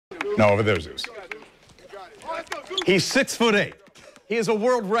No, over there, Zeus. He's 6'8". He is a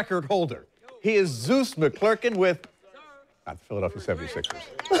world record holder. He is Zeus McClurkin with, not the Philadelphia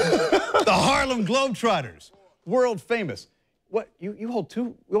 76ers. The Harlem Globetrotters, world famous. What, you hold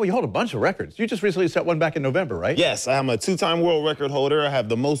two, well, you hold a bunch of records. You just recently set one back in November, right? Yes, I'm a two-time world record holder. I have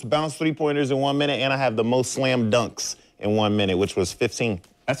the most bounce three-pointers in 1 minute, and I have the most slam dunks in 1 minute, which was 15.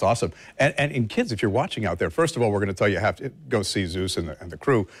 That's awesome. And kids, if you're watching out there, first of all, we're going to tell you have to go see Zeus and the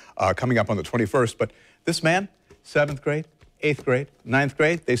crew coming up on the 21st. But this man, 7th grade, 8th grade, 9th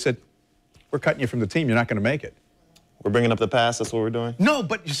grade, they said, we're cutting you from the team. You're not going to make it. We're bringing up the past. That's what we're doing. No,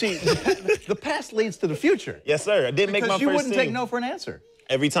 but you see, the past leads to the future. Yes, sir. I didn't make my first team. Because you wouldn't take no for an answer.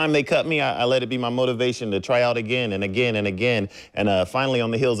 Every time they cut me, I let it be my motivation to try out again and again and again. And finally,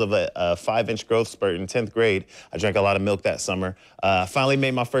 on the heels of a 5-inch growth spurt in 10th grade, I drank a lot of milk that summer. Finally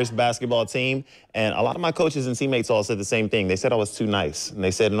made my first basketball team. And a lot of my coaches and teammates all said the same thing. They said I was too nice. And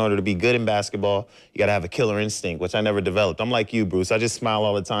they said in order to be good in basketball, you got to have a killer instinct, which I never developed. I'm like you, Bruce. I just smile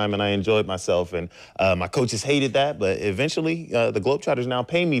all the time, and I enjoyed myself. And my coaches hated that. But eventually, the Globetrotters now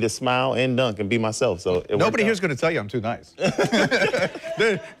pay me to smile and dunk and be myself. So nobody here's going to tell you I'm too nice.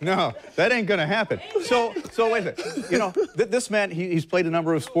 No, that ain't going to happen. So wait a minute. You know, this man, he's played a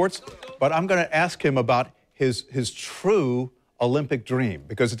number of sports, but I'm going to ask him about his true Olympic dream,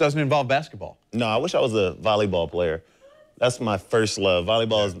 because it doesn't involve basketball. No, I wish I was a volleyball player. That's my first love.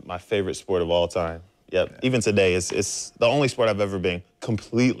 Volleyball is my favorite sport of all time. Yep. Yeah. Even today, it's the only sport I've ever been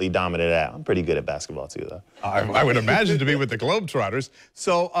completely dominant at. I'm pretty good at basketball, too, though. I would imagine to be with the Globetrotters.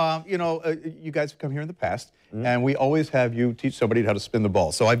 So, you know, you guys have come here in the past, and we always have you teach somebody how to spin the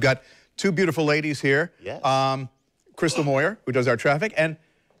ball. So I've got two beautiful ladies here. Yes. Crystal Moyer, who does our traffic, and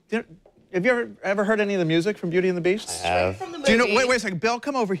have you ever heard any of the music from Beauty and the Beast? I have. From the movie. Do you know? Wait a second, Belle,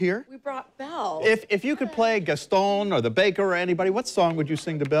 come over here. We brought Belle. If you could play Gaston or the Baker or anybody, what song would you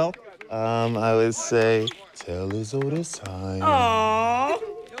sing to Belle? I would say, tell us all this time. Aww.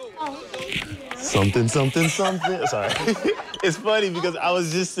 Something, something, something. Sorry. It's funny because I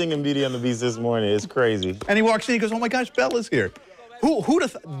was just singing Beauty and the Beast this morning. It's crazy. And he walks in, he goes, oh my gosh, Belle is here.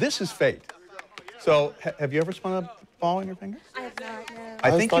 This is fate. So, have you ever spun a ball in your finger? I have not, no. I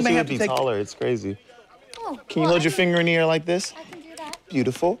think you may have to take... taller. It's crazy. Oh, Can you hold your finger in the air like this? I can do that.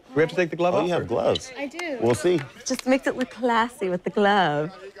 Beautiful. We have to take the glove off? Oh, you have gloves. I do. We'll see. Just makes it look classy with the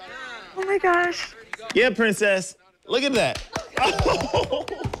glove. Oh my gosh. Yeah, princess. Look at that. That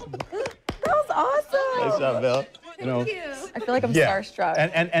was awesome. Nice job, Belle. Thank you. I feel like I'm starstruck.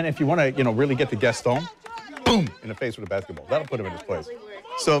 And if you want to, you know, really get the Gaston, boom, in the face with a basketball. That'll put him in his place.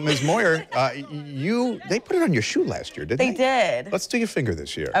 So, Ms. Moyer, they put it on your shoe last year, didn't they? They did. Let's do your finger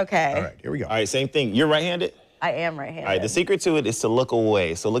this year. Okay. All right, here we go. All right, same thing. You're right-handed? I am right-handed. All right, the secret to it is to look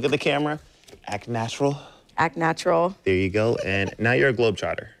away. So look at the camera, act natural. Act natural. There you go, and now you're a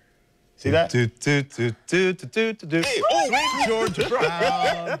Globetrotter. See that? Hey, sweet Georgia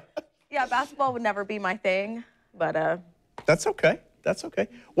Brown. Yeah, basketball would never be my thing, but That's okay. That's okay.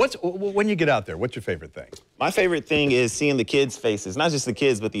 When you get out there, what's your favorite thing? My favorite thing is seeing the kids' faces, not just the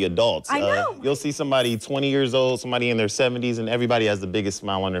kids, but the adults. I know. You'll see somebody 20 years old, somebody in their 70s, and everybody has the biggest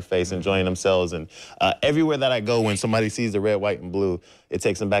smile on their face, enjoying themselves. And everywhere that I go, when somebody sees the red, white, and blue, it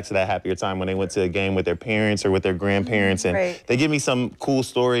takes them back to that happier time when they went to a game with their parents or with their grandparents. And they give me some cool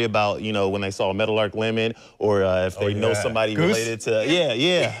story about, you know, when they saw a Metal Arc Lemon, or if they know somebody related to,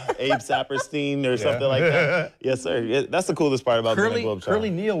 Abe Saperstein or something like that. Yes, sir. Yeah, that's the coolest part about being a Globetrotter. Curly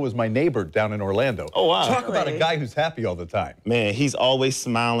Neal was my neighbor down in Orlando. Oh, wow. Talk about a guy who's happy all the time. Man, he's always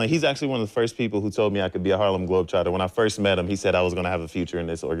smiling. He's actually one of the first people who told me I could be a Harlem Globetrotter. When I first met him, he said I was going to have a future in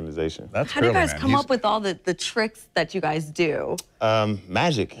this organization. That's how do you guys come up with all the tricks that you guys do?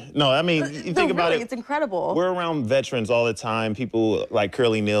 Magic. No, I mean, you think about it. It's incredible. We're around veterans all the time. People like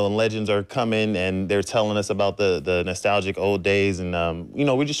Curly Neal and legends are coming, and they're telling us about the nostalgic old days. And, you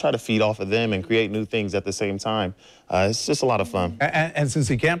know, we just try to feed off of them and create new things at the same time. It's just a lot of fun. And since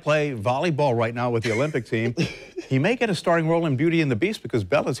he can't play volleyball right now with the Olympic team, he may get a starring role in Beauty and the Beast because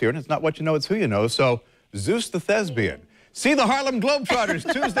Bella's here, and it's not what you know, it's who you know. So, Zeus the Thespian. See the Harlem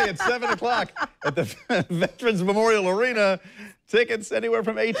Globetrotters Tuesday at 7 o'clock at the Veterans Memorial Arena. Tickets anywhere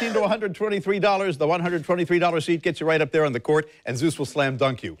from $18 to $123. The $123 seat gets you right up there on the court, and Zeus will slam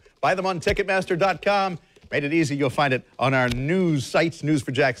dunk you. Buy them on Ticketmaster.com. Made it easy. You'll find it on our news sites,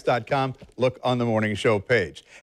 newsforjacks.com. Look on the morning show page.